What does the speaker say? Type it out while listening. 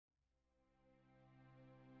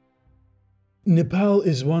Nepal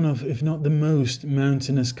is one of, if not the most,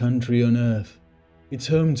 mountainous country on Earth. It's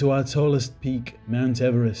home to our tallest peak, Mount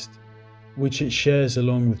Everest, which it shares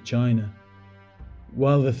along with China.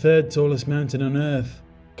 While the third tallest mountain on Earth,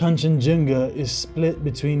 Kanchenjunga, is split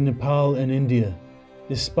between Nepal and India.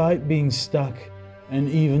 Despite being stuck and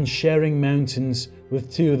even sharing mountains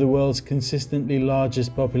with two of the world's consistently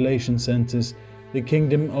largest population centers, the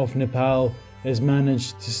Kingdom of Nepal has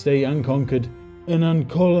managed to stay unconquered and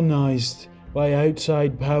uncolonized by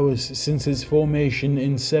outside powers since its formation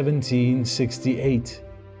in 1768.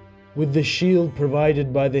 With the shield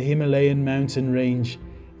provided by the Himalayan mountain range,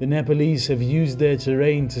 the Nepalese have used their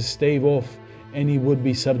terrain to stave off any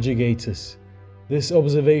would-be subjugators. This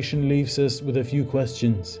observation leaves us with a few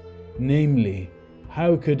questions, namely,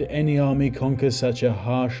 how could any army conquer such a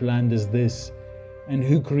harsh land as this, and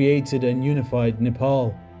who created and unified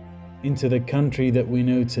Nepal into the country that we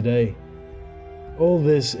know today? All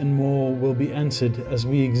this and more will be answered as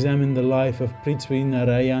we examine the life of Prithvi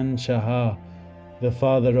Narayan Shah, the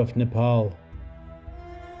father of Nepal.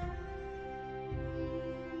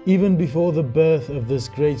 Even before the birth of this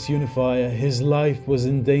great unifier, his life was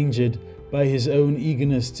endangered by his own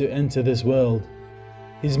eagerness to enter this world.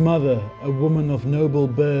 His mother, a woman of noble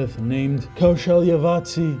birth named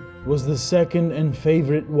Kaushalyavati, was the second and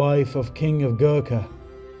favorite wife of King of Gurkha,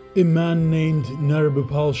 a man named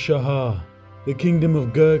Narbopal Shah. The kingdom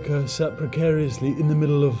of Gurkha sat precariously in the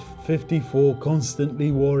middle of 54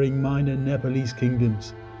 constantly warring minor Nepalese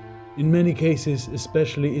kingdoms. In many cases,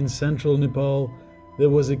 especially in central Nepal,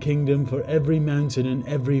 there was a kingdom for every mountain and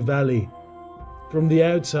every valley. From the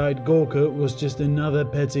outside, Gurkha was just another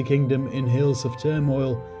petty kingdom in hills of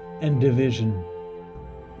turmoil and division.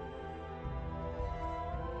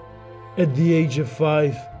 At the age of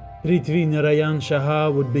 5, Prithvi Narayan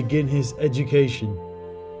Shah would begin his education.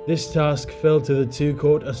 This task fell to the two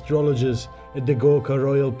court astrologers at the Gurkha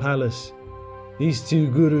royal palace. These two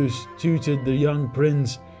gurus tutored the young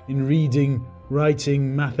prince in reading,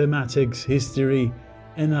 writing, mathematics, history,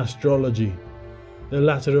 and astrology, the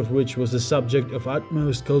latter of which was a subject of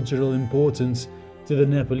utmost cultural importance to the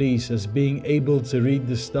Nepalese, as being able to read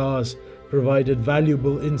the stars provided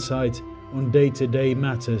valuable insight on day-to-day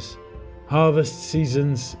matters, harvest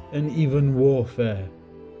seasons, and even warfare.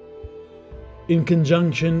 In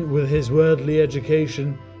conjunction with his worldly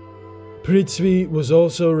education, Prithvi was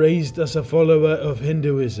also raised as a follower of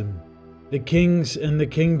Hinduism. The kings and the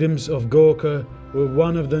kingdoms of Gurkha were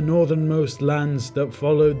one of the northernmost lands that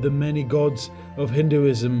followed the many gods of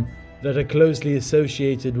Hinduism that are closely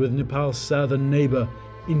associated with Nepal's southern neighbor,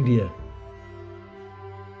 India.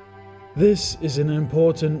 This is an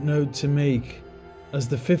important note to make, as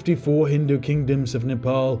the 54 Hindu kingdoms of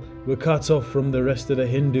Nepal were cut off from the rest of the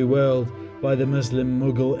Hindu world by the Muslim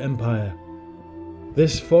Mughal Empire.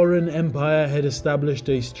 This foreign empire had established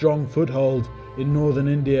a strong foothold in northern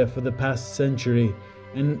India for the past century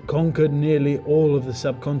and conquered nearly all of the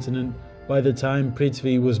subcontinent by the time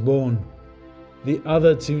Prithvi was born. The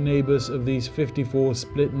other two neighbors of these 54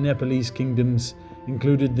 split Nepalese kingdoms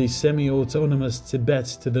included the semi-autonomous Tibet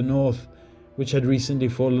to the north, which had recently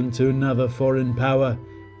fallen to another foreign power,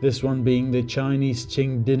 this one being the Chinese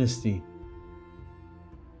Qing dynasty.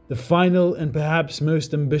 The final and perhaps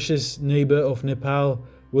most ambitious neighbor of Nepal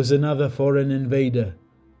was another foreign invader,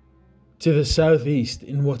 to the southeast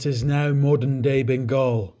in what is now modern-day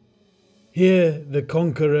Bengal. Here the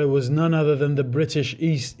conqueror was none other than the British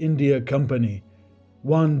East India Company.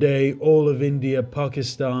 One day all of India,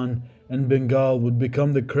 Pakistan and Bengal would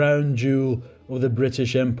become the crown jewel of the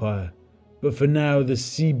British Empire. But for now the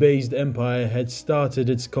sea-based empire had started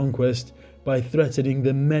its conquest by threatening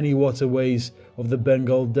the many waterways of the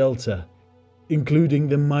Bengal Delta, including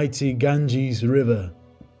the mighty Ganges River.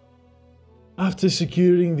 After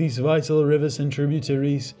securing these vital rivers and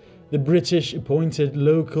tributaries, the British appointed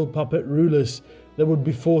local puppet rulers that would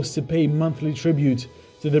be forced to pay monthly tribute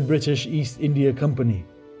to the British East India Company.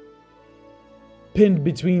 Pinned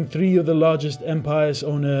between three of the largest empires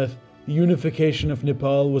on earth, the unification of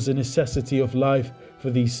Nepal was a necessity of life for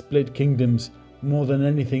these split kingdoms more than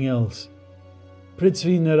anything else.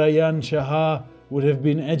 Prithvi Narayan Shah would have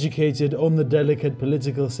been educated on the delicate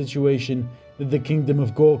political situation that the kingdom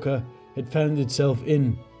of Gurkha had found itself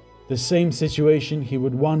in, the same situation he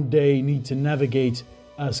would one day need to navigate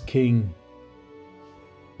as king.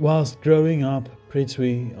 Whilst growing up,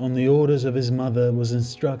 Prithvi, on the orders of his mother, was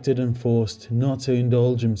instructed and forced not to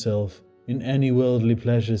indulge himself in any worldly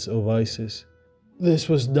pleasures or vices. This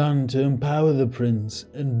was done to empower the prince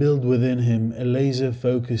and build within him a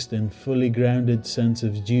laser-focused and fully grounded sense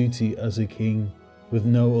of duty as a king, with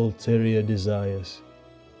no ulterior desires.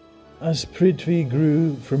 As Prithvi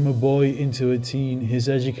grew from a boy into a teen, his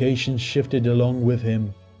education shifted along with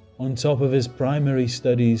him. On top of his primary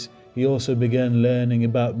studies, he also began learning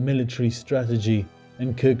about military strategy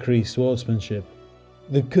and kukri swordsmanship.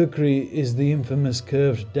 The kukri is the infamous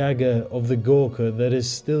curved dagger of the Gorkha that is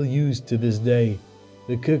still used to this day.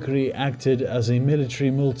 The kukri acted as a military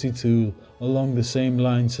multi-tool along the same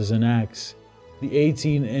lines as an axe. The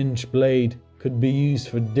 18-inch blade could be used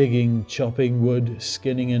for digging, chopping wood,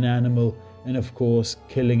 skinning an animal, and of course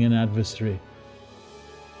killing an adversary.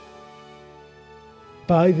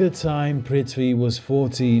 By the time Prithvi was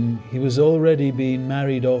 14, he was already being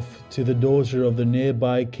married off to the daughter of the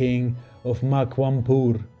nearby king of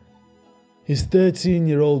Makwampur. His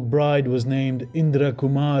 13-year-old bride was named Indra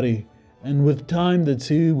Kumari, and with time the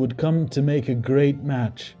two would come to make a great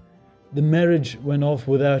match. The marriage went off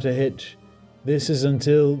without a hitch. This is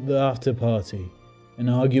until the after party. An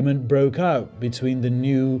argument broke out between the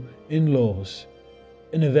new in-laws,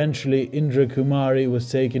 and eventually Indra Kumari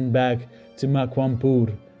was taken back to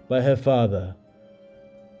Makwampur by her father.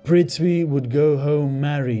 Prithvi would go home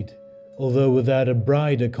married, although without a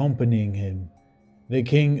bride accompanying him. The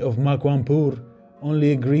king of Makwampur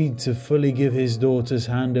only agreed to fully give his daughter's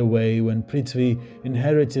hand away when Prithvi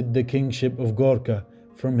inherited the kingship of Gorkha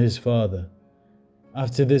from his father.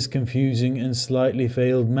 After this confusing and slightly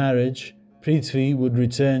failed marriage, Prithvi would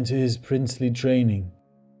return to his princely training.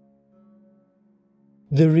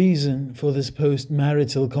 The reason for this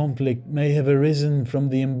post-marital conflict may have arisen from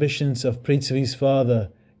the ambitions of Prithvi's father,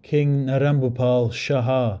 King Narayan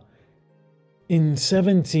Shah. In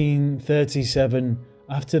 1737,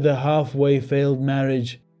 after the halfway failed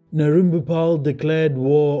marriage, Narayan declared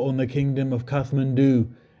war on the kingdom of Kathmandu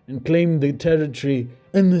and claimed the territory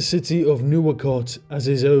and the city of Nuwakot as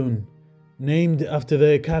his own. Named after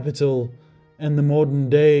their capital and the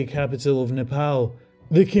modern-day capital of Nepal,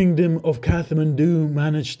 the kingdom of Kathmandu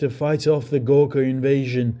managed to fight off the Gorkha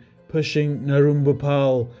invasion, pushing Narayan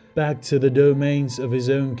back to the domains of his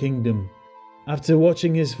own kingdom. After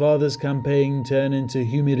watching his father's campaign turn into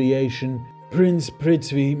humiliation, Prince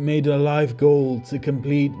Prithvi made a life goal to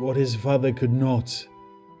complete what his father could not.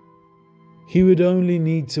 He would only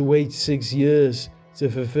need to wait 6 years to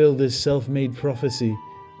fulfill this self-made prophecy,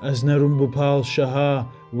 as Narayan Shah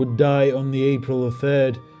would die on the April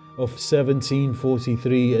 3rd of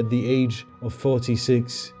 1743 at the age of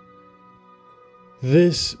 46.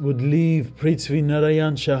 This would leave Prithvi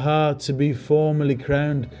Narayan Shah to be formally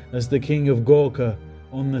crowned as the king of Gorkha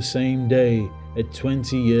on the same day at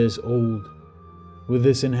 20 years old. With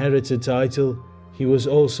this inherited title, he was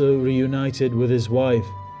also reunited with his wife,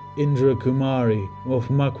 Indra Kumari of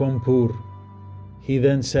Makwampur. He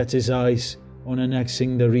then set his eyes on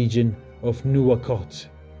annexing the region of Nuwakot.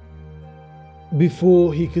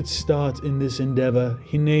 Before he could start in this endeavour,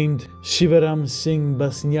 he named Shivaram Singh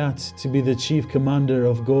Basnyat to be the chief commander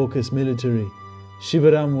of Gorkha's military.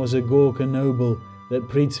 Shivaram was a Gorkha noble that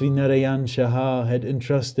Prithvi Narayan Shah had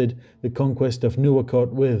entrusted the conquest of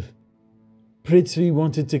Nuwakot with. Prithvi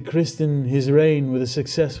wanted to christen his reign with a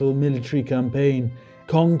successful military campaign,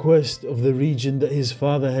 conquest of the region that his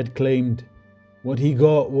father had claimed. What he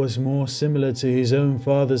got was more similar to his own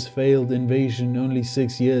father's failed invasion only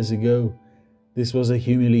 6 years ago. This was a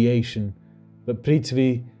humiliation, but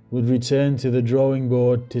Prithvi would return to the drawing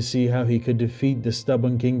board to see how he could defeat the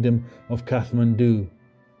stubborn kingdom of Kathmandu.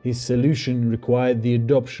 His solution required the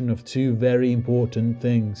adoption of two very important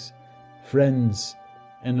things: friends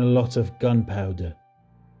and a lot of gunpowder.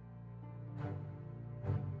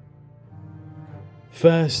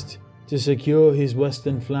 First, to secure his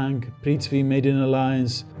western flank, Prithvi made an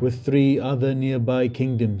alliance with 3 other nearby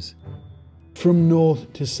kingdoms. From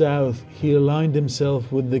north to south, he aligned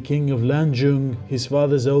himself with the king of Lanjung, his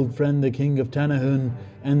father's old friend the king of Tanahun,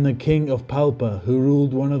 and the king of Palpa, who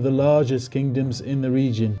ruled one of the largest kingdoms in the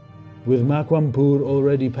region. With Makwampur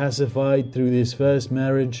already pacified through his first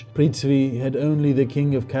marriage, Prithvi had only the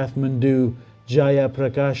king of Kathmandu, Jaya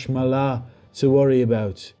Prakash Malla, to worry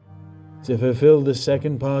about. To fulfill the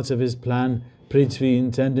second part of his plan, Prithvi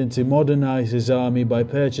intended to modernize his army by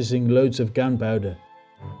purchasing loads of gunpowder.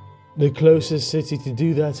 The closest city to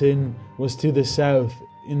do that in was to the south,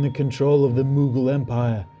 in the control of the Mughal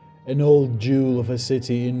Empire, an old jewel of a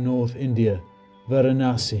city in North India,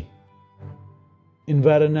 Varanasi. In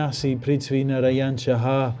Varanasi, Prithvi Narayan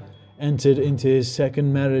Shah entered into his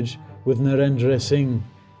second marriage with Narendra Singh,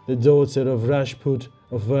 the daughter of Rajput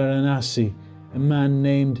of Varanasi, a man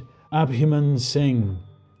named Abhiman Singh.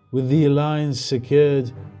 With the alliance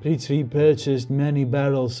secured, Prithvi purchased many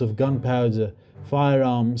barrels of gunpowder,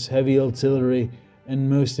 firearms, heavy artillery, and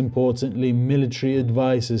most importantly military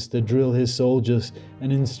advisors to drill his soldiers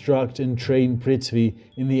and instruct and train Prithvi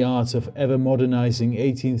in the art of ever-modernizing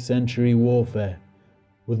 18th century warfare.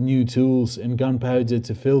 With new tools and gunpowder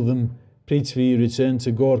to fill them, Prithvi returned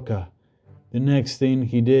to Gorkha. The next thing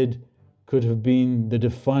he did could have been the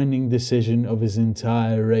defining decision of his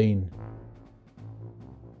entire reign.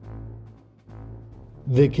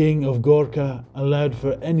 The king of Gorkha allowed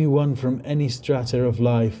for anyone from any strata of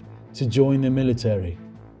life to join the military.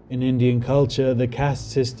 In Indian culture, the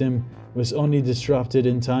caste system was only disrupted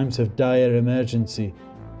in times of dire emergency,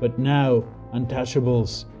 but now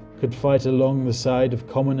untouchables could fight along the side of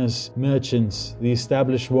commoners, merchants, the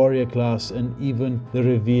established warrior class, and even the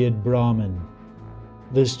revered Brahmin.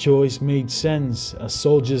 This choice made sense, as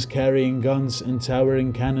soldiers carrying guns and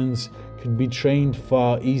towering cannons could be trained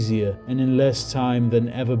far easier and in less time than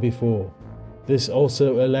ever before. This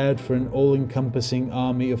also allowed for an all-encompassing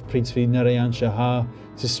army of Prithvi Narayan Shah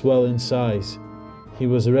to swell in size. He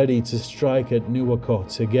was ready to strike at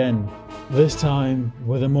Nuwakot again, this time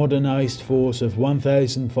with a modernized force of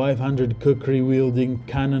 1,500 kukri-wielding,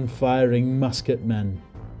 cannon-firing musketmen.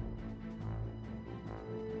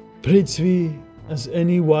 Prithvi, as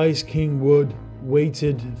any wise king would,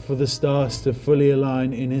 waited for the stars to fully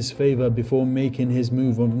align in his favor before making his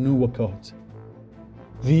move on Nuwakot.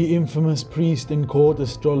 The infamous priest and court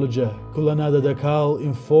astrologer Kulanada Dakal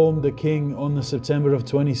informed the king on the September of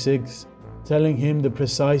 26, telling him the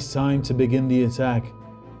precise time to begin the attack.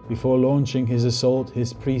 Before launching his assault,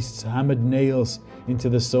 his priests hammered nails into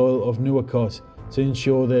the soil of Nuwakot to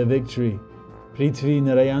ensure their victory. Prithvi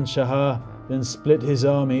Narayan Shah then split his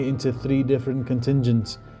army into 3 different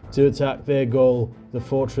contingents to attack their goal, the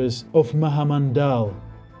fortress of Mahamandal,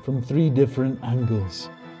 from 3 different angles.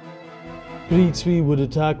 Prithvi would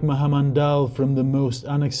attack Mahamandal from the most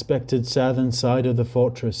unexpected southern side of the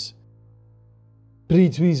fortress.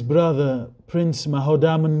 Prithvi's brother, Prince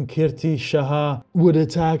Mahodaman Kirti Shah, would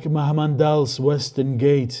attack Mahamandal's western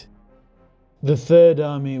gate. The third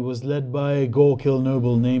army was led by a Gorkhil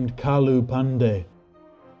noble named Kalu Pandey.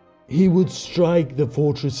 He would strike the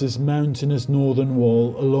fortress's mountainous northern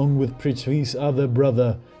wall along with Prithvi's other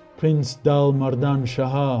brother, Prince Dal Mardan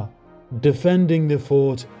Shah. Defending the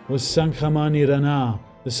fort was Sankhamani Rana,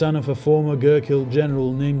 the son of a former Gurkhil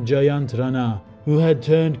general named Jayant Rana, who had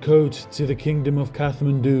turned coat to the kingdom of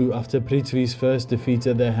Kathmandu after Prithvi's first defeat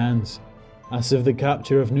at their hands. As if the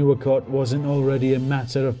capture of Nuwakot wasn't already a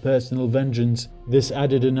matter of personal vengeance, this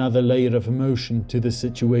added another layer of emotion to the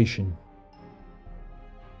situation.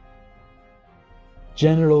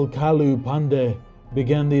 General Kalu Pandey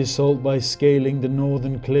began the assault by scaling the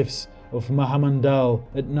northern cliffs of Mahamandal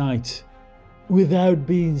at night. Without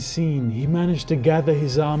being seen, he managed to gather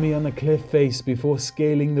his army on a cliff face before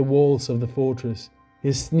scaling the walls of the fortress.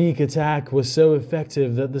 His sneak attack was so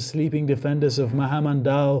effective that the sleeping defenders of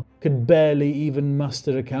Mahamandal could barely even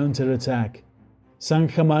muster a counter-attack.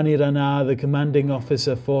 Sankhamani Rana, the commanding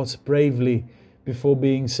officer, fought bravely before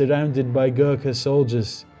being surrounded by Gurkha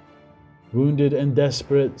soldiers. Wounded and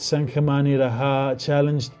desperate, Sankhamani Raha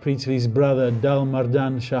challenged Prithvi's brother Dal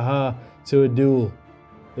Mardan Shah to a duel.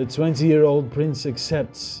 The 20-year-old prince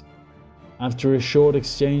accepts. After a short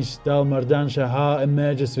exchange, Dal Mardan Shah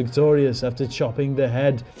emerges victorious after chopping the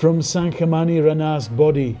head from Sankhamani Rana's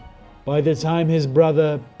body. By the time his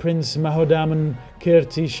brother Prince Mahodaman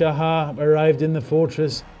Kirti Shah arrived in the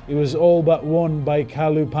fortress, it was all but won by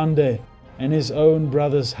Kalu Pandey and his own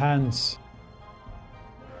brother's hands.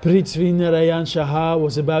 Prithvi Narayan Shah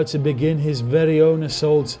was about to begin his very own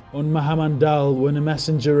assault on Mahamandal when a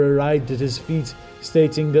messenger arrived at his feet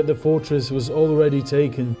stating that the fortress was already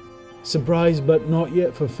taken. Surprised but not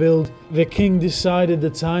yet fulfilled, the king decided the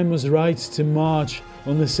time was right to march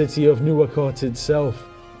on the city of Nuwakot itself.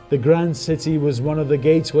 The grand city was one of the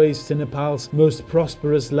gateways to Nepal's most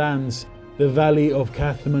prosperous lands, the valley of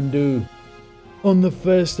Kathmandu. On the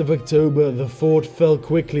 1st of October, the fort fell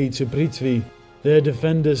quickly to Prithvi, their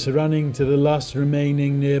defenders running to the last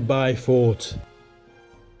remaining nearby fort.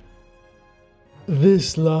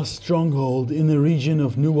 This last stronghold in the region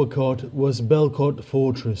of Nuwakot was Belkot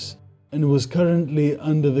Fortress and was currently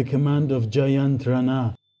under the command of Jayant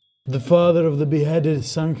Rana, the father of the beheaded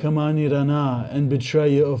Sankhamani Rana and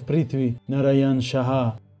betrayer of Prithvi Narayan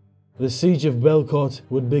Shah. The siege of Belkot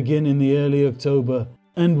would begin in the early October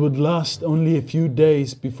and would last only a few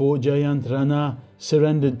days before Jayant Rana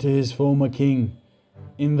surrendered to his former king.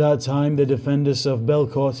 In that time, the defenders of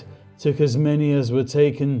Belkot took as many as were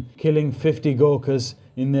taken, killing 50 Gorkhas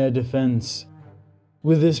in their defense.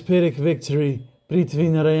 With this Pyrrhic victory,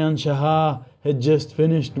 Prithvi Narayan Shah had just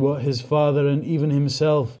finished what his father and even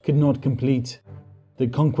himself could not complete, the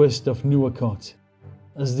conquest of Nuwakot.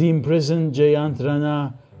 As the imprisoned Jayant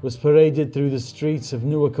Rana was paraded through the streets of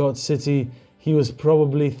Nuwakot city, he was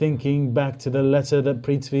probably thinking back to the letter that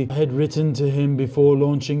Prithvi had written to him before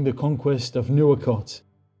launching the conquest of Nuwakot.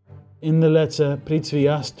 In the letter, Prithvi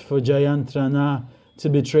asked for Jayant Rana to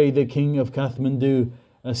betray the king of Kathmandu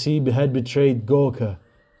as he had betrayed Gorkha.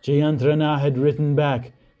 Jayant Rana had written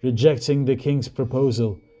back, rejecting the king's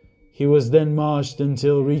proposal. He was then marched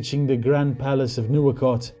until reaching the grand palace of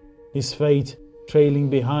Nuwakot, his fate trailing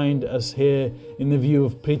behind us. Here, in the view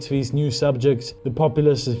of Prithvi's new subjects, the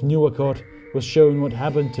populace of Nuwakot, was shown what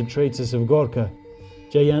happened to traitors of Gorkha.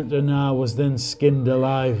 Jayant Rana was then skinned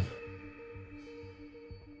alive.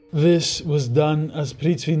 This was done as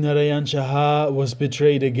Prithvi Narayan Shah was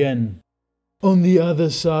betrayed again. On the other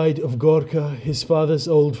side of Gorkha, his father's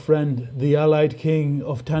old friend, the allied king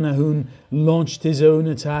of Tanahun, launched his own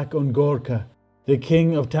attack on Gorkha. The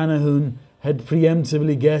king of Tanahun had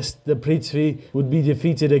preemptively guessed that Prithvi would be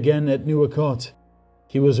defeated again at Nuwakot.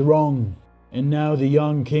 He was wrong, and now the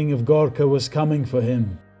young king of Gorkha was coming for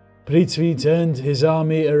him. Prithvi turned his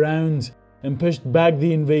army around and pushed back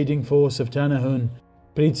the invading force of Tanahun.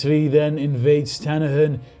 Prithvi then invades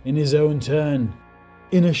Tanahun in his own turn.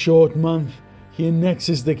 In a short month, he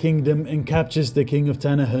annexes the kingdom and captures the king of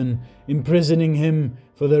Tanahun, imprisoning him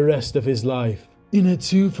for the rest of his life. In a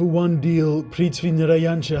 2-for-1 deal, Prithvi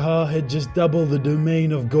Narayan Shah had just doubled the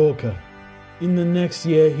domain of Gorkha. In the next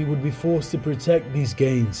year, he would be forced to protect these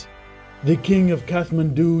gains. The king of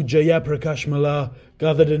Kathmandu, Jayaprakash Malla,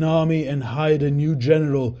 gathered an army and hired a new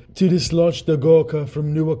general to dislodge the Gorkha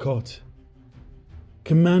from Nuwakot.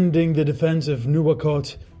 Commanding the defense of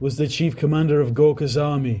Nuwakot was the chief commander of Gorkha's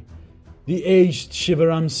army, the aged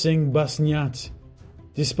Shivaram Singh Basnyat.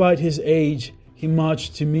 Despite his age, he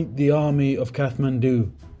marched to meet the army of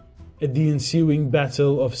Kathmandu. At the ensuing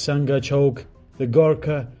battle of Sanga Chowk, the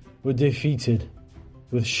Gorkha were defeated,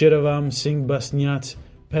 with Shiravam Singh Basnyat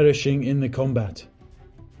perishing in the combat.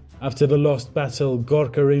 After the lost battle,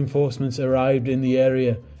 Gorkha reinforcements arrived in the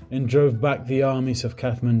area and drove back the armies of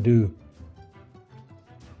Kathmandu.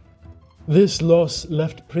 This loss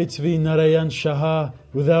left Prithvi Narayan Shah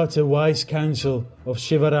without a wise counsel of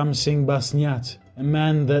Shivaram Singh Basnyat, a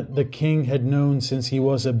man that the king had known since he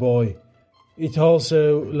was a boy. It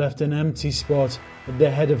also left an empty spot at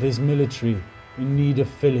the head of his military in need of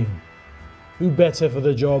filling. Who better for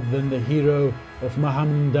the job than the hero of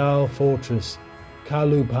Mahamandal fortress,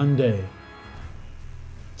 Kalu Pandey?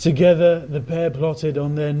 Together, the pair plotted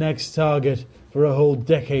on their next target for a whole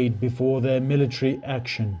decade before their military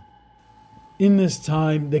action. In this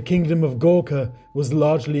time, the kingdom of Gorkha was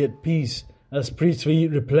largely at peace, as Prithvi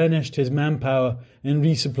replenished his manpower and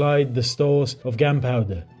resupplied the stores of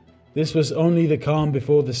gunpowder. This was only the calm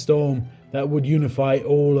before the storm that would unify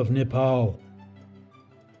all of Nepal.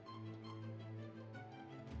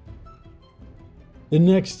 The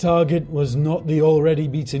next target was not the already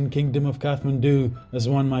beaten kingdom of Kathmandu, as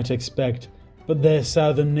one might expect, but their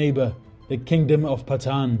southern neighbour, the kingdom of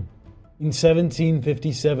Patan. In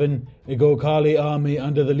 1757, a Gokhale army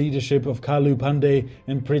under the leadership of Kalu Pandey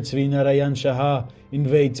and Prithvi Narayan Shah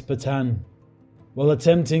invades Patan. While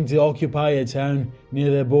attempting to occupy a town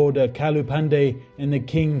near their border, Kalu Pandey and the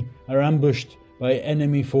king are ambushed by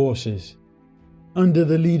enemy forces. Under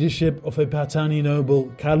the leadership of a Patani noble,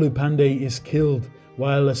 Kalu Pandey is killed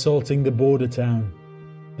while assaulting the border town.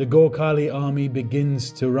 The Gokhale army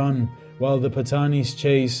begins to run while the Patanis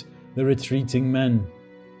chase the retreating men.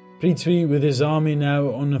 Prithvi, with his army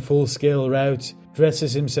now on a full-scale route,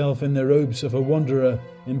 dresses himself in the robes of a wanderer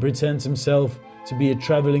and pretends himself to be a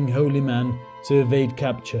travelling holy man to evade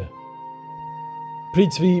capture.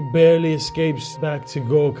 Prithvi barely escapes back to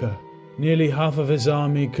Gorkha. Nearly half of his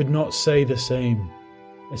army could not say the same.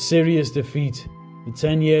 A serious defeat. The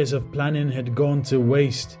 10 years of planning had gone to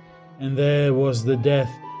waste, and there was the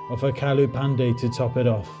death of Kalu Pandey to top it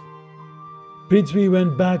off. Prithvi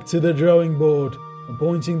went back to the drawing board,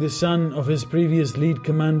 appointing the son of his previous lead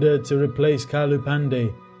commander to replace Kalu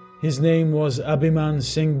Pandey. His name was Abhiman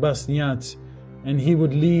Singh Basnyat, and he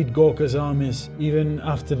would lead Gorkha's armies even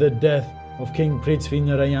after the death of King Prithvi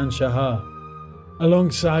Narayan Shah.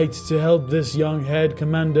 Alongside to help this young head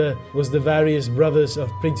commander was the various brothers of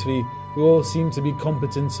Prithvi, who all seemed to be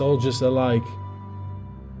competent soldiers alike.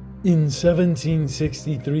 In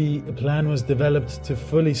 1763, a plan was developed to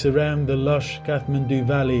fully surround the lush Kathmandu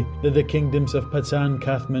valley that the kingdoms of Patan,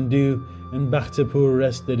 Kathmandu and Bhaktapur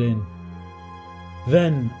rested in.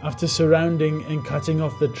 Then, after surrounding and cutting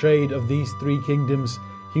off the trade of these three kingdoms,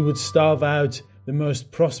 he would starve out the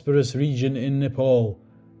most prosperous region in Nepal.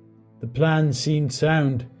 The plan seemed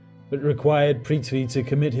sound, but required Prithvi to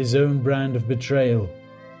commit his own brand of betrayal.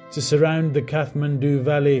 To surround the Kathmandu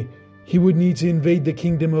Valley, he would need to invade the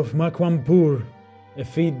kingdom of Makwanpur, a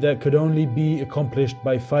feat that could only be accomplished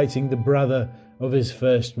by fighting the brother of his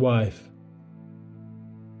first wife.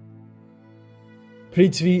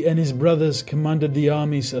 Prithvi and his brothers commanded the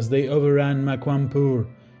armies as they overran Makwanpur.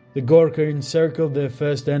 The Gorkha encircled their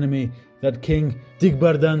first enemy that King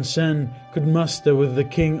Digbardhan Sen could muster, with the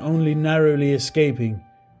king only narrowly escaping.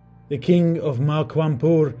 The king of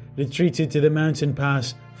Makwanpur retreated to the mountain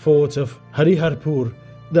pass fort of Hariharpur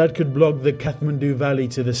that could block the Kathmandu Valley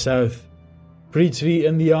to the south. Prithvi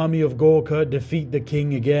and the army of Gorkha defeat the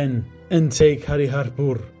king again and take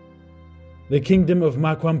Hariharpur. The kingdom of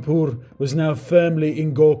Makwanpur was now firmly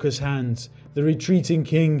in Gorkha's hands. The retreating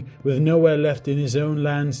king, with nowhere left in his own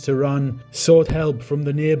lands to run, sought help from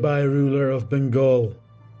the nearby ruler of Bengal.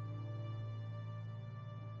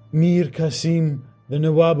 Mir Qasim, the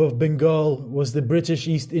Nawab of Bengal, was the British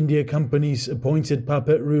East India Company's appointed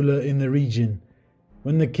puppet ruler in the region.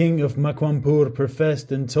 When the king of Makwanpur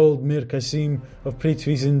professed and told Mir Qasim of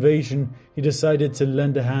Prithvi's invasion, he decided to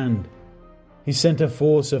lend a hand. He sent a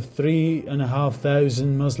force of 3,500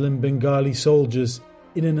 Muslim Bengali soldiers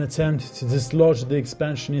in an attempt to dislodge the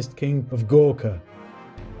expansionist king of Gorkha.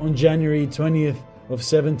 On January 20th of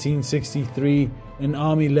 1763, an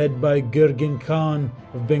army led by Gurgin Khan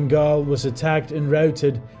of Bengal was attacked and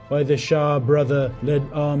routed by the Shah brother-led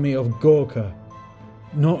army of Gorkha.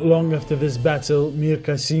 Not long after this battle, Mir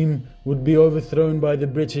Qasim would be overthrown by the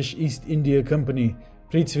British East India Company.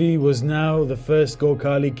 Prithvi was now the first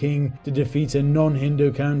Gorkhali king to defeat a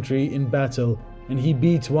non-Hindu country in battle, and he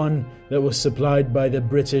beat one that was supplied by the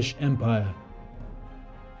British Empire.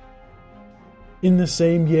 In the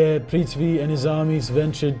same year, Prithvi and his armies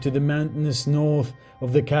ventured to the mountainous north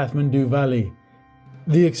of the Kathmandu Valley.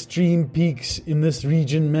 The extreme peaks in this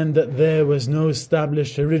region meant that there was no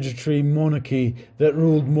established hereditary monarchy that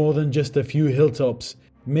ruled more than just a few hilltops,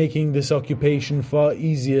 making this occupation far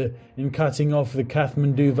easier in cutting off the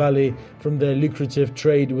Kathmandu Valley from their lucrative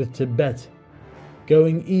trade with Tibet.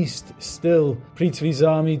 Going east still, Prithvi's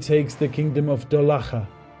army takes the kingdom of Dolakha.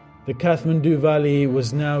 The Kathmandu Valley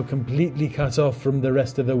was now completely cut off from the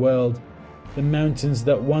rest of the world. The mountains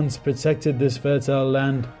that once protected this fertile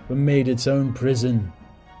land were made its own prison.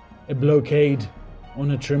 A blockade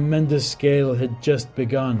on a tremendous scale had just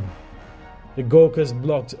begun. The Gorkhas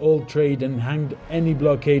blocked all trade and hanged any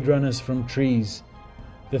blockade runners from trees.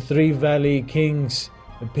 The three valley kings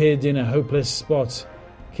appeared in a hopeless spot.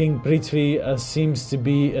 King Prithvi, as seems to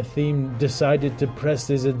be a theme, decided to press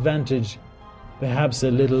his advantage, perhaps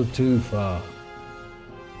a little too far.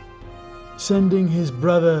 Sending his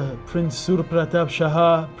brother Prince Surpratap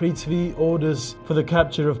Shah, Prithvi orders for the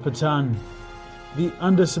capture of Patan. The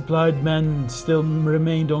undersupplied men still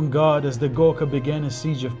remained on guard as the Gorkha began a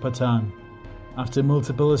siege of Patan. After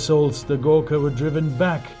multiple assaults, the Gorkha were driven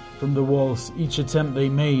back from the walls each attempt they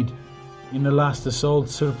made. In the last assault,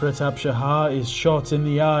 Surpratap Shah is shot in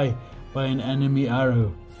the eye by an enemy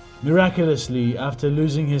arrow. Miraculously, after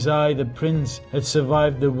losing his eye, the prince had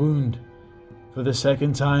survived the wound. For the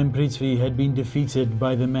second time, Prithvi had been defeated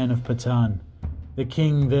by the men of Patan. The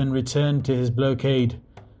king then returned to his blockade.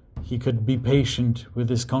 He could be patient with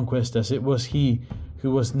his conquest, as it was he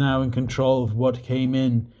who was now in control of what came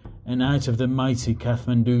in and out of the mighty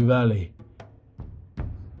Kathmandu Valley.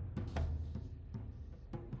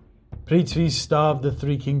 Prithvi starved the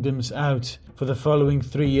three kingdoms out for the following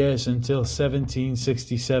 3 years until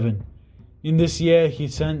 1767. In this year he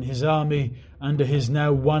sent his army under his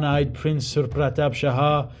now one-eyed Prince Surpratap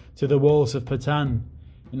Shah to the walls of Patan,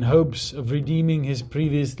 in hopes of redeeming his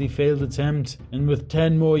previously failed attempt, and with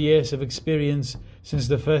 10 more years of experience since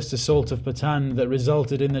the first assault of Patan that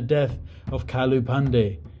resulted in the death of Kalu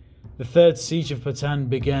Pandey. The third siege of Patan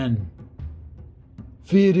began.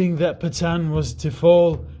 Fearing that Patan was to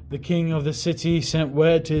fall, the king of the city sent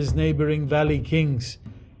word to his neighbouring valley kings.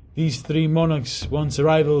 These three monarchs, once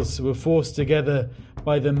rivals, were forced together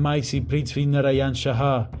by the mighty Prithvi Narayan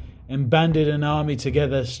Shah and banded an army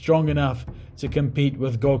together strong enough to compete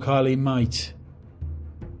with Gorkhali might.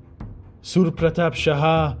 Surpratap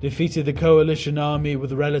Shah defeated the coalition army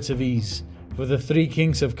with relative ease. For the three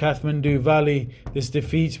kings of Kathmandu Valley, this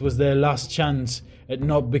defeat was their last chance at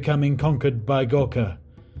not becoming conquered by Gorkha.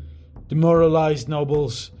 Demoralized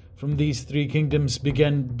nobles from these three kingdoms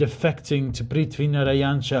began defecting to Prithvi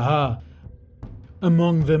Narayan Shah,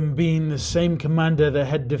 among them being the same commander that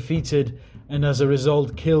had defeated and as a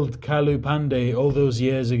result killed Kalu Pandey all those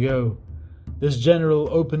years ago. This general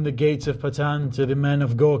opened the gates of Patan to the men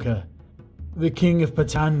of Gorkha. The king of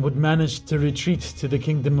Patan would manage to retreat to the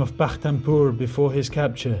kingdom of Bhaktapur before his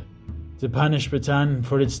capture. To punish Bhutan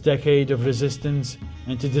for its decade of resistance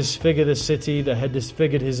and to disfigure the city that had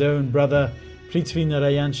disfigured his own brother, Prithvi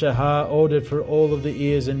Narayan Shah ordered for all of the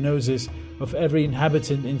ears and noses of every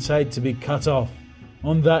inhabitant in sight to be cut off.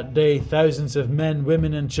 On that day, thousands of men,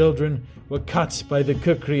 women and children were cut by the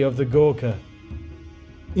kukri of the Gorkha.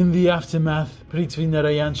 In the aftermath, Prithvi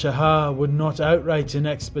Narayan Shah would not outright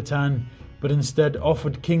annex Bhutan, but instead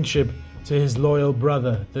offered kingship to his loyal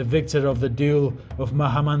brother, the victor of the duel of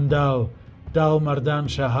Mahamandal, Dal Mardan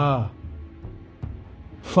Shah.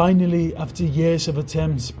 Finally, after years of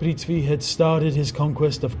attempts, Prithvi had started his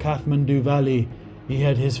conquest of Kathmandu Valley. He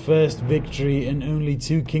had his first victory and only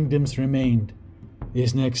 2 kingdoms remained.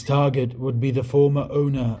 His next target would be the former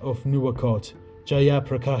owner of Nuwakot, Jaya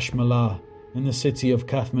Prakash Malla, in the city of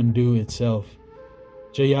Kathmandu itself.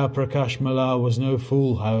 Jaya Prakash Malla was no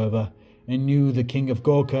fool, however, and knew the king of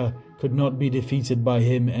Gorkha could not be defeated by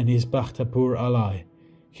him and his Bhaktapur ally.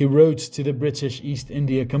 He wrote to the British East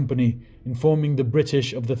India Company, informing the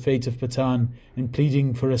British of the fate of Bhutan and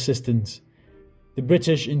pleading for assistance. The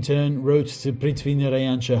British in turn wrote to Prithvi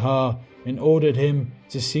Narayan Shah and ordered him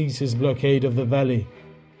to cease his blockade of the valley.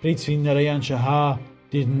 Prithvi Narayan Shah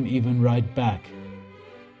didn't even write back.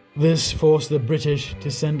 This forced the British to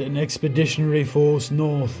send an expeditionary force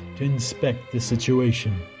north to inspect the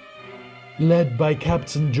situation. Led by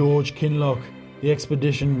Captain George Kinloch, the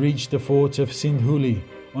expedition reached the fort of Sindhuli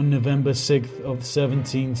on November 6th of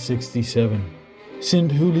 1767.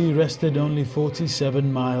 Sindhuli rested only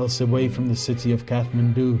 47 miles away from the city of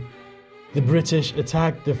Kathmandu. The British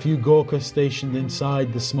attacked the few Gorkha stationed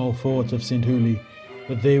inside the small fort of Sindhuli,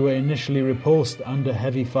 but they were initially repulsed under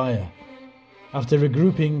heavy fire. After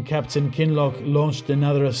regrouping, Captain Kinloch launched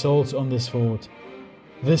another assault on this fort,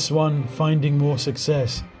 this one finding more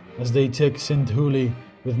success as they took Sindhuli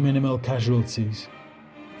with minimal casualties.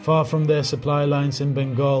 Far from their supply lines in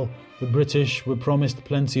Bengal, the British were promised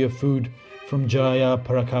plenty of food from Jaya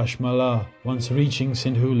Prakash Malla once reaching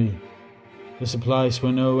Sindhuli. The supplies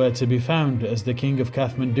were nowhere to be found as the king of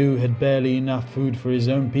Kathmandu had barely enough food for his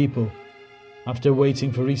own people. After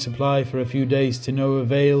waiting for resupply for a few days to no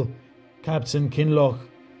avail, Captain Kinloch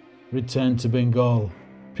returned to Bengal.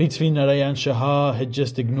 Prithvi Narayan Shah had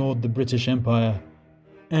just ignored the British Empire,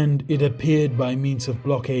 and it appeared by means of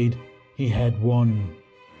blockade he had won.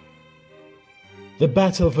 The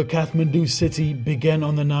battle for Kathmandu city began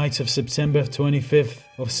on the night of September 25th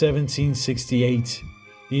of 1768.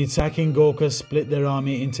 The attacking Gorkha split their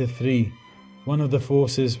army into 3. One of the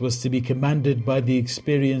forces was to be commanded by the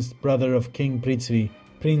experienced brother of King Prithvi,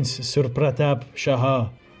 Prince Surpratap Shah.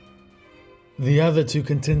 The other 2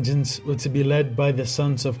 contingents were to be led by the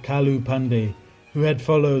sons of Kalu Pandey, who had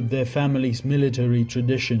followed their family's military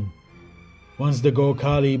tradition. Once the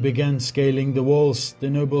Gorkhali began scaling the walls, the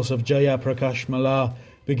nobles of Jaya Prakash Malla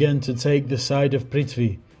began to take the side of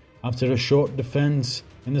Prithvi. After a short defense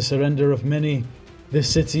and the surrender of many, the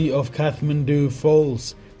city of Kathmandu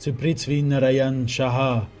falls to Prithvi Narayan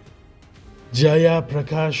Shah. Jaya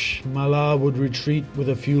Prakash Malla would retreat with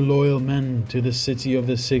a few loyal men to the city of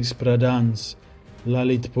the 6 Pradhans,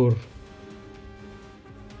 Lalitpur.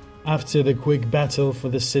 After the quick battle for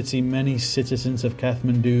the city, many citizens of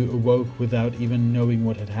Kathmandu awoke without even knowing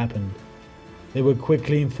what had happened. They were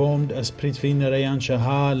quickly informed as Prithvi Narayan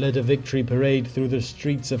Shah led a victory parade through the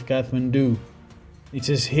streets of Kathmandu. It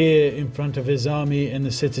is here, in front of his army and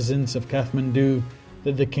the citizens of Kathmandu,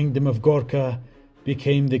 that the kingdom of Gorkha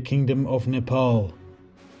became the kingdom of Nepal.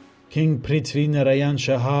 King Prithvi Narayan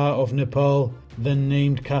Shah of Nepal then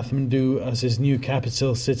named Kathmandu as his new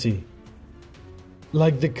capital city.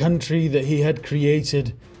 Like the country that he had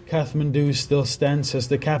created, Kathmandu still stands as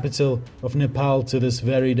the capital of Nepal to this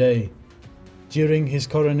very day. During his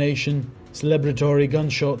coronation, celebratory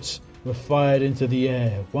gunshots were fired into the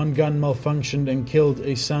air. One gun malfunctioned and killed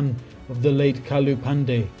a son of the late Kalu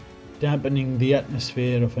Pandey, dampening the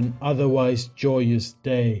atmosphere of an otherwise joyous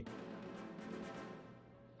day.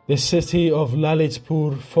 The city of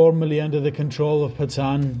Lalitpur, formerly under the control of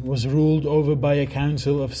Bhutan, was ruled over by a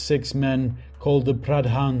council of 6 men called the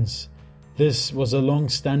Pradhans. This was a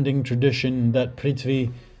long-standing tradition that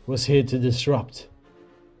Prithvi was here to disrupt.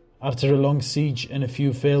 After a long siege and a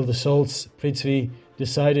few failed assaults, Prithvi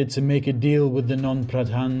decided to make a deal with the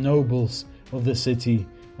non-Pradhan nobles of the city,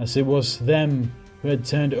 as it was them who had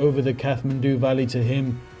turned over the Kathmandu valley to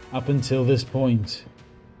him up until this point.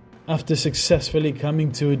 After successfully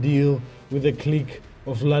coming to a deal with a clique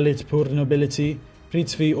of Lalitpur nobility,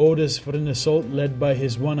 Prithvi orders for an assault led by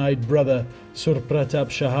his one-eyed brother Surpratap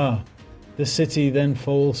Shah. The city then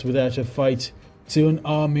falls without a fight to an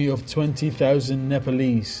army of 20,000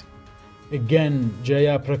 Nepalese. Again,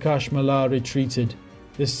 Jaya Prakash Malla retreated.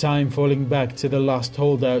 this time falling back to the last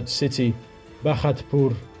holdout city,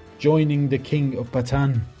 Bhagatpur, joining the king of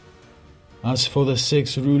Patan. As for the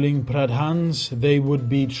 6 ruling Pradhans, they would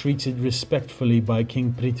be treated respectfully by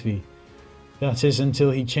King Prithvi. That is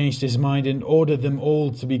until he changed his mind and ordered them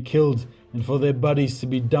all to be killed and for their bodies to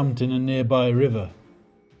be dumped in a nearby river.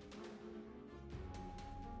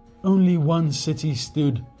 Only one city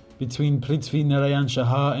stood between Prithvi Narayan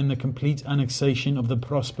Shah and the complete annexation of the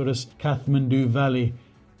prosperous Kathmandu Valley,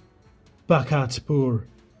 Bhagatpur.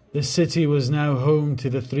 The city was now home to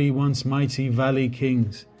the 3 once mighty valley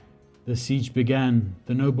kings. The siege began.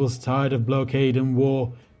 The nobles, tired of blockade and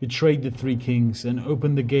war, betrayed the 3 kings and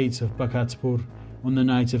opened the gates of Bhagatpur on the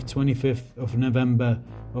night of 25th of November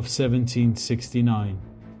of 1769.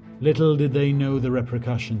 Little did they know the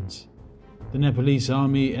repercussions. The Nepalese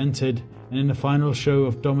army entered and in a final show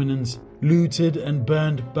of dominance looted and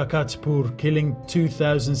burned Bhagatpur, killing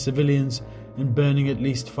 2,000 civilians and burning at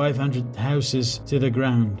least 500 houses to the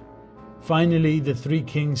ground. Finally, the 3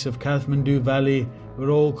 kings of Kathmandu Valley were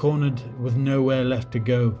all cornered with nowhere left to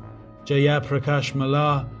go. Jaya Prakash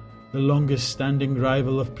Malla, the longest standing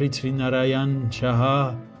rival of Prithvi Narayan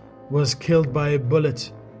Shah, was killed by a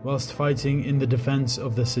bullet whilst fighting in the defence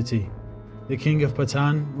of the city. The king of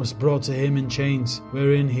Patan was brought to him in chains,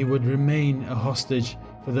 wherein he would remain a hostage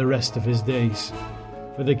for the rest of his days.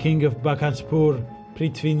 For the king of Bhagatpur,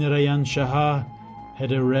 Prithvi Narayan Shah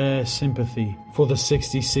had a rare sympathy for the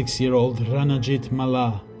 66-year-old Ranajit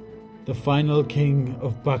Malla. The final king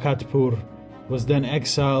of Bhagatpur was then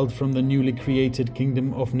exiled from the newly created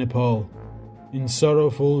kingdom of Nepal. In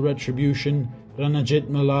sorrowful retribution, Ranajit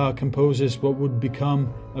Malla composes what would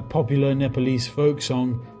become a popular Nepalese folk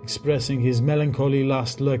song expressing his melancholy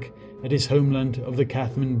last look at his homeland of the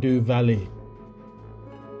Kathmandu Valley.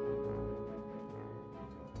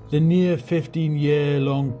 The near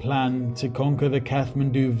 15-year-long plan to conquer the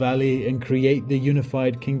Kathmandu Valley and create the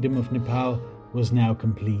unified kingdom of Nepal was now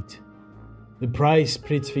complete. The price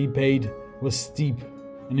Prithvi paid was steep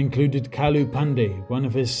and included Kalu Pandey, one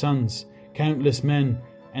of his sons, countless men,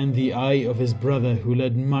 and the eye of his brother who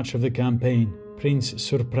led much of the campaign, Prince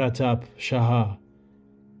Surpratap Shah.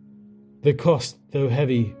 The cost, though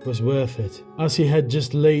heavy, was worth it, as he had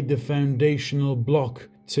just laid the foundational block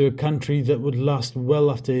to a country that would last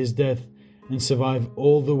well after his death and survive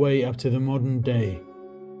all the way up to the modern day.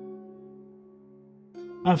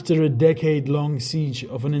 After a decade-long siege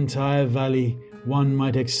of an entire valley, one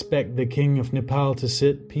might expect the king of Nepal to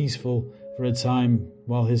sit peaceful for a time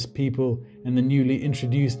while his people and the newly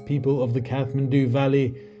introduced people of the Kathmandu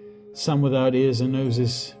Valley, some without ears and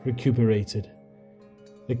noses, recuperated.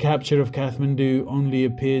 The capture of Kathmandu only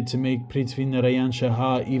appeared to make Prithvi Narayan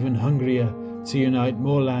Shah even hungrier to unite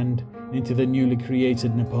more land into the newly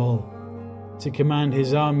created Nepal. To command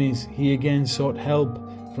his armies, he again sought help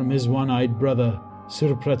from his one-eyed brother,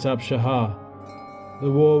 Surpratap Shah. The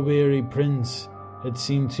war-weary prince had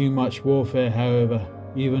seen too much warfare, however,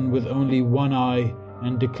 even with only one eye,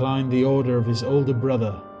 and declined the order of his older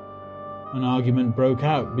brother. An argument broke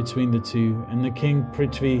out between the two, and the king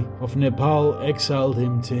Prithvi of Nepal exiled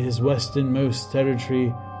him to his westernmost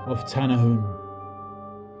territory of Tanahun.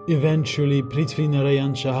 Eventually, Prithvi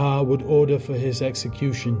Narayan Shah would order for his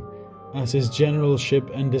execution, as his generalship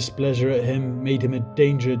and displeasure at him made him a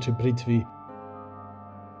danger to Prithvi.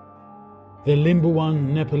 The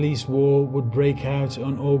Limbuwan Nepalese War would break out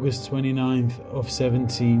on August 29th of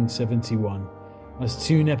 1771, as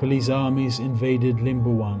 2 Nepalese armies invaded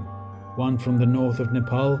Limbuwan, one from the north of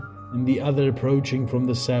Nepal and the other approaching from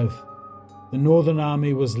the south. The northern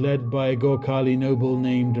army was led by a Gorkhali noble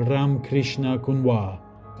named Ram Krishna Kunwar,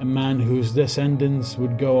 a man whose descendants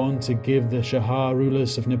would go on to give the Shah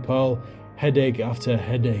rulers of Nepal headache after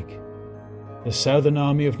headache. The southern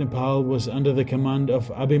army of Nepal was under the command of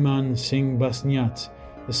Abhiman Singh Basniat,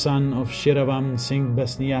 the son of Shiravam Singh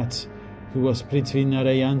Basniat, who was Prithvi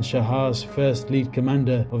Narayan Shah's first lead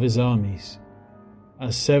commander of his armies.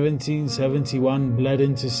 As 1771 bled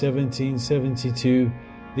into 1772,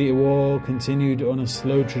 the war continued on a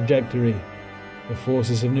slow trajectory, the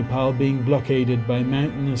forces of Nepal being blockaded by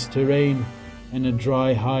mountainous terrain and a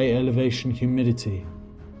dry, high-elevation humidity.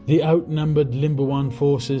 The outnumbered Limbuwan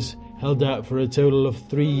forces held out for a total of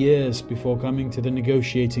 3 years before coming to the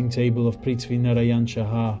negotiating table of Prithvi Narayan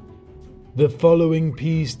Shah. The following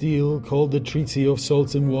peace deal, called the Treaty of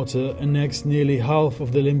Salt and Water, annexed nearly half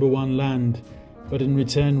of the Limbuwan land, but in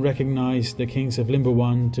return recognized the kings of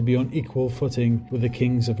Limbuwan to be on equal footing with the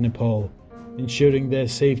kings of Nepal, ensuring their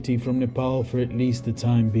safety from Nepal for at least the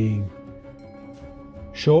time being.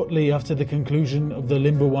 Shortly after the conclusion of the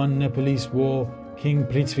Limbuwan Nepalese War, King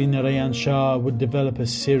Prithvi Narayan Shah would develop a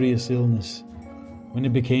serious illness. When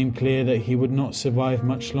it became clear that he would not survive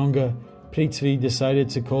much longer, Prithvi decided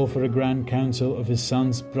to call for a grand council of his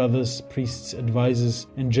sons, brothers, priests, advisors,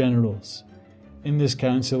 and generals. In this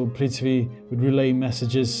council, Prithvi would relay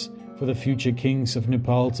messages for the future kings of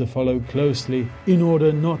Nepal to follow closely in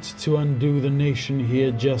order not to undo the nation he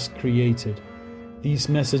had just created. These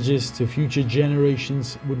messages to future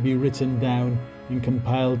generations would be written down and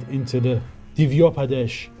compiled into the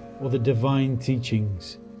Divyopadesh, or the divine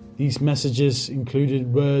teachings. These messages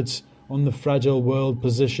included words on the fragile world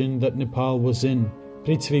position that Nepal was in.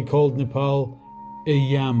 Prithvi called Nepal a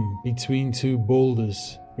yam between two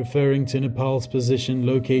boulders, referring to Nepal's position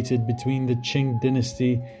located between the Qing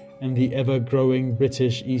dynasty and the ever-growing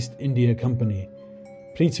British East India Company.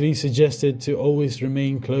 Prithvi suggested to always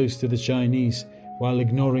remain close to the Chinese while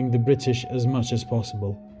ignoring the British as much as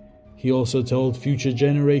possible. He also told future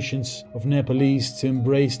generations of Nepalese to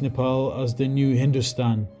embrace Nepal as the new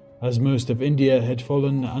Hindustan, as most of India had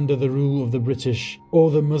fallen under the rule of the British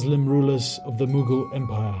or the Muslim rulers of the Mughal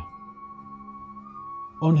Empire.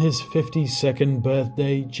 On his 52nd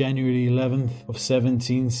birthday, January 11th of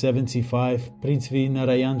 1775, Prithvi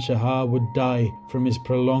Narayan Shah would die from his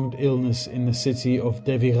prolonged illness in the city of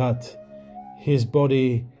Devirat, his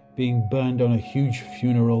body being burned on a huge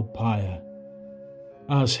funeral pyre.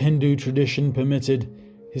 As Hindu tradition permitted,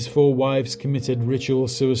 his 4 wives committed ritual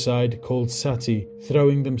suicide called sati,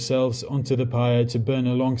 throwing themselves onto the pyre to burn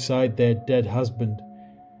alongside their dead husband.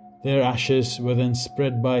 Their ashes were then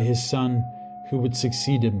spread by his son, who would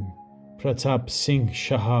succeed him, Pratap Singh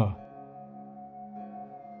Shah.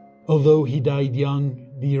 Although he died young,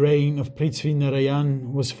 the reign of Prithvi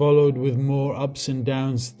Narayan was followed with more ups and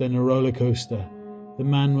downs than a roller coaster. The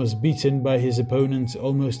man was beaten by his opponents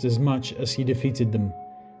almost as much as he defeated them.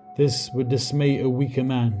 This would dismay a weaker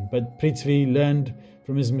man, but Prithvi learned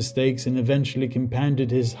from his mistakes and eventually compounded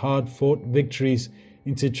his hard-fought victories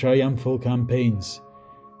into triumphal campaigns.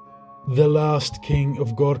 The last king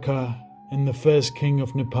of Gorkha and the first king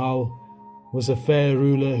of Nepal was a fair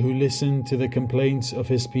ruler who listened to the complaints of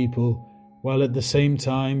his people, while at the same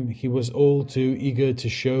time he was all too eager to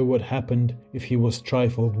show what happened if he was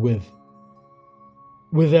trifled with.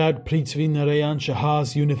 Without Prithvi Narayan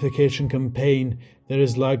Shah's unification campaign, there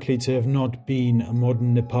is likely to have not been a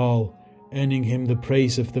modern Nepal, earning him the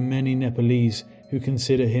praise of the many Nepalese who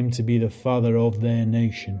consider him to be the father of their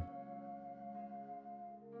nation.